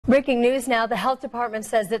Breaking news now, the health department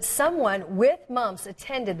says that someone with mumps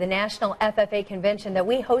attended the National FFA Convention that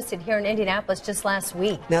we hosted here in Indianapolis just last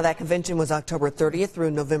week. Now, that convention was October 30th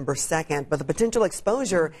through November 2nd, but the potential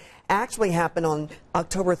exposure actually happened on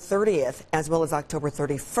October 30th as well as October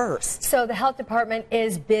 31st. So the health department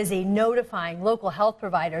is busy notifying local health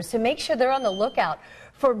providers to make sure they're on the lookout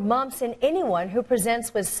for mumps in anyone who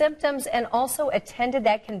presents with symptoms and also attended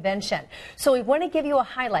that convention. So we want to give you a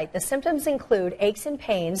highlight. The symptoms include aches and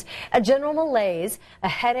pains, a general malaise, a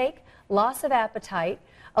headache, loss of appetite,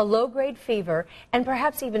 a low-grade fever, and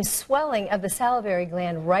perhaps even swelling of the salivary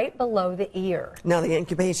gland right below the ear. Now, the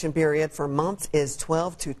incubation period for mumps is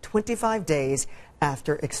 12 to 25 days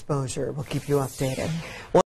after exposure. We'll keep you updated.